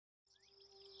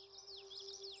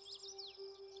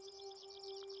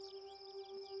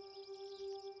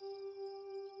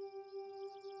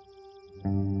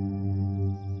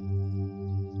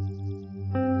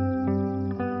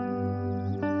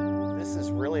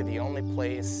really the only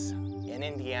place in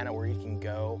Indiana where you can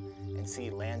go and see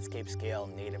landscape scale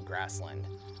native grassland.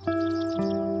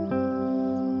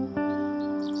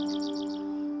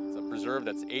 It's a preserve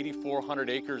that's 8,400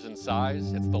 acres in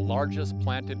size. It's the largest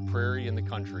planted prairie in the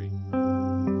country.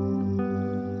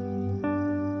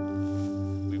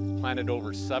 We've planted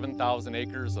over 7,000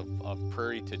 acres of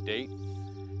prairie to date.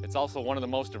 It's also one of the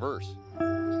most diverse.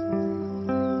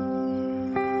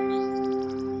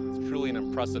 It's truly an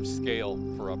impressive scale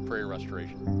for a prairie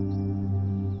restoration.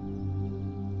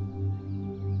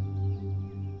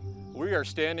 We are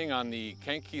standing on the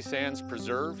Kankakee Sands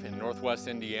Preserve in northwest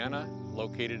Indiana,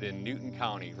 located in Newton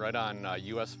County, right on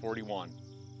US 41.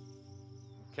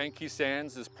 Kankakee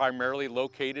Sands is primarily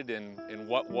located in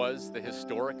what was the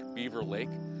historic Beaver Lake.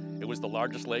 It was the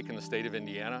largest lake in the state of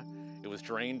Indiana. It was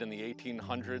drained in the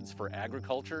 1800s for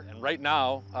agriculture. And right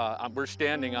now, we're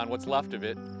standing on what's left of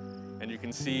it. And you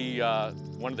can see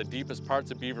one of the deepest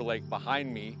parts of Beaver Lake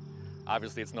behind me.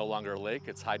 Obviously, it's no longer a lake,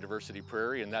 it's high diversity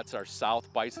prairie, and that's our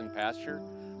south bison pasture,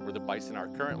 where the bison are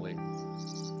currently.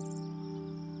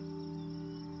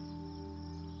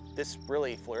 This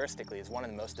really, floristically, is one of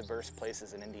the most diverse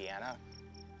places in Indiana.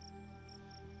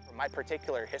 My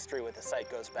particular history with the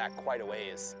site goes back quite a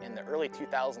ways. In the early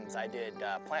 2000s, I did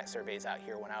plant surveys out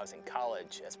here when I was in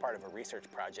college as part of a research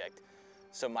project.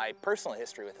 So my personal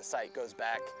history with the site goes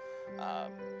back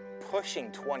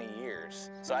pushing 20 years.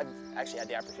 So I've actually had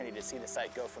the opportunity to see the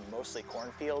site go from mostly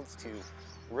cornfields to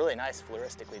really nice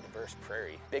floristically diverse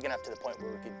prairie, big enough to the point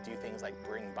where we could do things like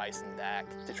bring bison back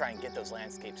to try and get those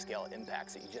landscape scale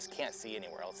impacts that you just can't see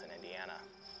anywhere else in Indiana.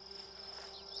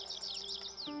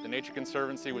 The Nature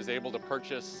Conservancy was able to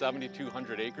purchase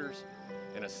 7,200 acres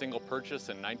in a single purchase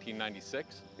in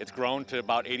 1996. It's grown to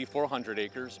about 8,400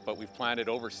 acres, but we've planted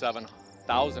over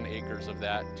 7,000 acres of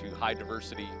that to high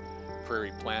diversity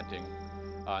prairie planting.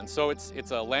 And so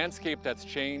it's a landscape that's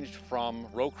changed from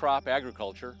row crop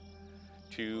agriculture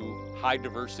to high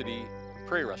diversity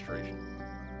prairie restoration.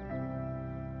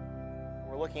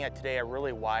 We're looking at today a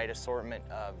really wide assortment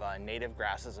of native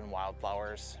grasses and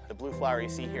wildflowers. The blue flower you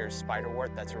see here is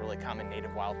spiderwort. That's a really common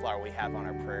native wildflower we have on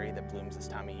our prairie that blooms this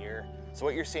time of year. So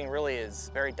what you're seeing really is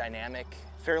a very dynamic,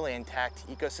 fairly intact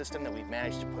ecosystem that we've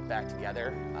managed to put back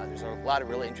together. There's a lot of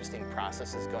really interesting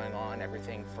processes going on,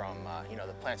 everything from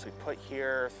the plants we put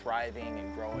here thriving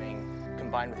and growing,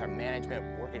 combined with our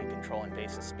management working to control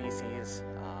invasive species.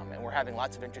 And we're having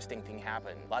lots of interesting things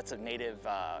happen. Lots of native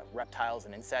reptiles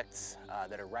and insects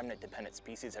that are remnant-dependent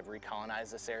species have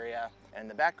recolonized this area. And in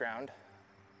the background,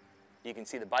 you can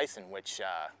see the bison, which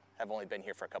have only been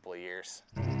here for a couple of years.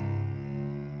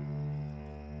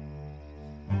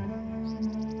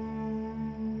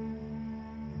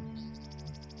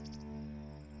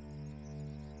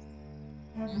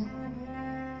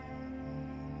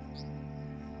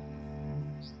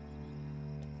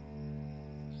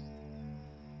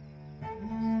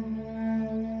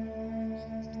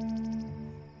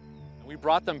 We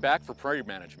brought them back for prairie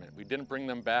management. We didn't bring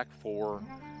them back for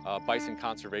bison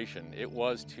conservation. It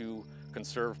was to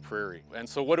conserve prairie. And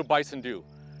so what do bison do?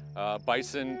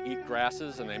 Bison eat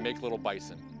grasses and they make little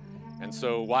bison. And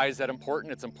so why is that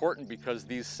important? It's important because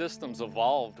these systems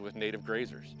evolved with native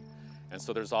grazers. And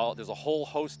so there's a whole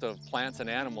host of plants and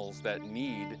animals that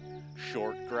need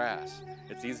short grass.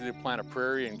 It's easy to plant a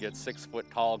prairie and get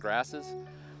 6-foot tall grasses.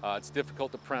 It's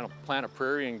difficult to plant a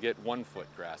prairie and get 1-foot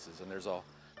grasses. And there's a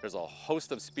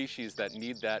host of species that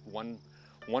need that one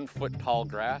foot tall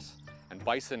grass, and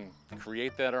bison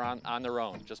create that on their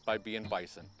own just by being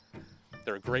bison.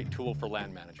 They're a great tool for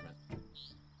land management.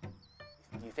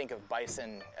 You think of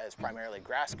bison as primarily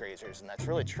grass grazers, and that's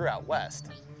really true out west.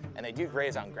 And they do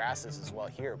graze on grasses as well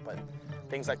here, but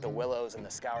things like the willows and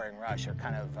the scouring rush are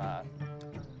kind of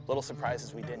little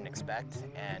surprises we didn't expect.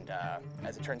 And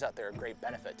as it turns out, they're a great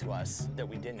benefit to us that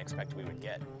we didn't expect we would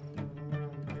get.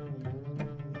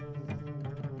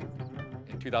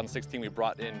 In 2016, we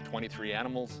brought in 23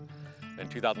 animals. In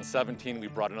 2017, we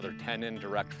brought another 10 in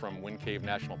direct from Wind Cave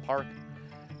National Park.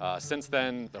 Since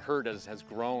then, the herd has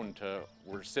grown to,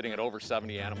 we're sitting at over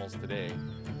 70 animals today.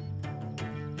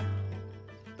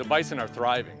 The bison are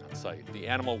thriving on site. The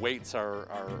animal weights are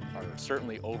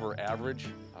certainly over average,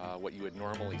 what you would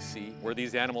normally see. Where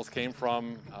these animals came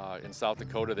from in South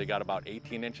Dakota, they got about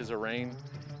 18 inches of rain.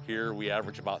 Here we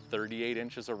average about 38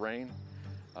 inches of rain.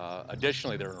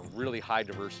 Additionally, they're in a really high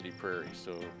diversity prairie,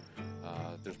 so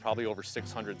there's probably over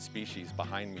 600 species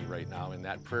behind me right now in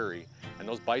that prairie, and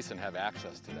those bison have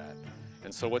access to that.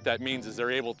 And so what that means is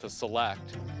they're able to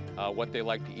select what they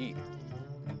like to eat.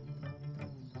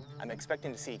 I'm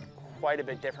expecting to see quite a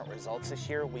bit different results this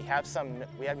year. We have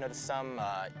noticed some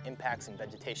impacts in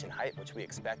vegetation height, which we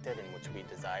expected and which we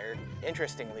desired.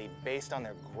 Interestingly, based on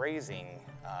their grazing,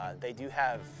 they do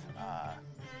have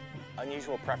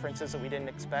unusual preferences that we didn't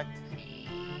expect.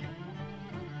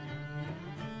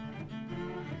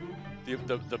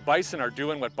 The bison are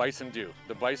doing what bison do.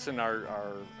 The bison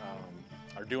are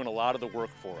doing a lot of the work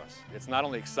for us. It's not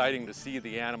only exciting to see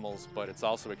the animals, but it's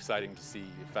also exciting to see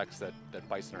effects that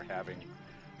bison are having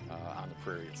on the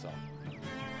prairie itself.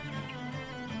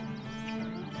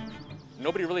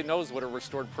 Nobody really knows what a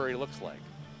restored prairie looks like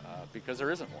because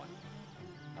there isn't one.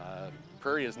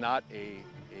 Prairie is not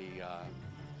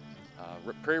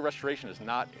prairie restoration is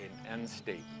not an end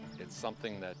state. It's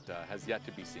something that has yet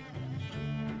to be seen.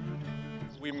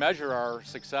 We measure our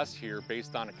success here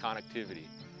based on a connectivity.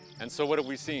 And so what have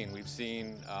we seen? We've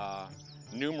seen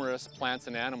numerous plants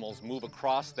and animals move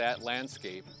across that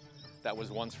landscape that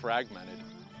was once fragmented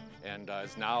and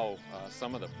is now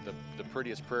some of the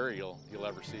prettiest prairie you'll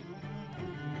ever see.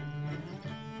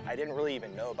 I didn't really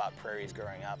even know about prairies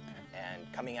growing up,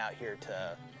 and coming out here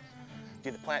to do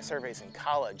the plant surveys in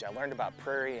college, I learned about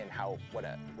prairie and what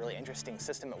a really interesting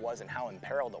system it was and how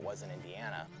imperiled it was in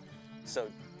Indiana. So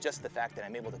just the fact that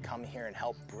I'm able to come here and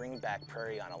help bring back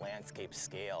prairie on a landscape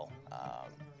scale,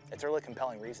 it's a really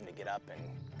compelling reason to get up and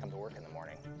come to work in the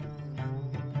morning.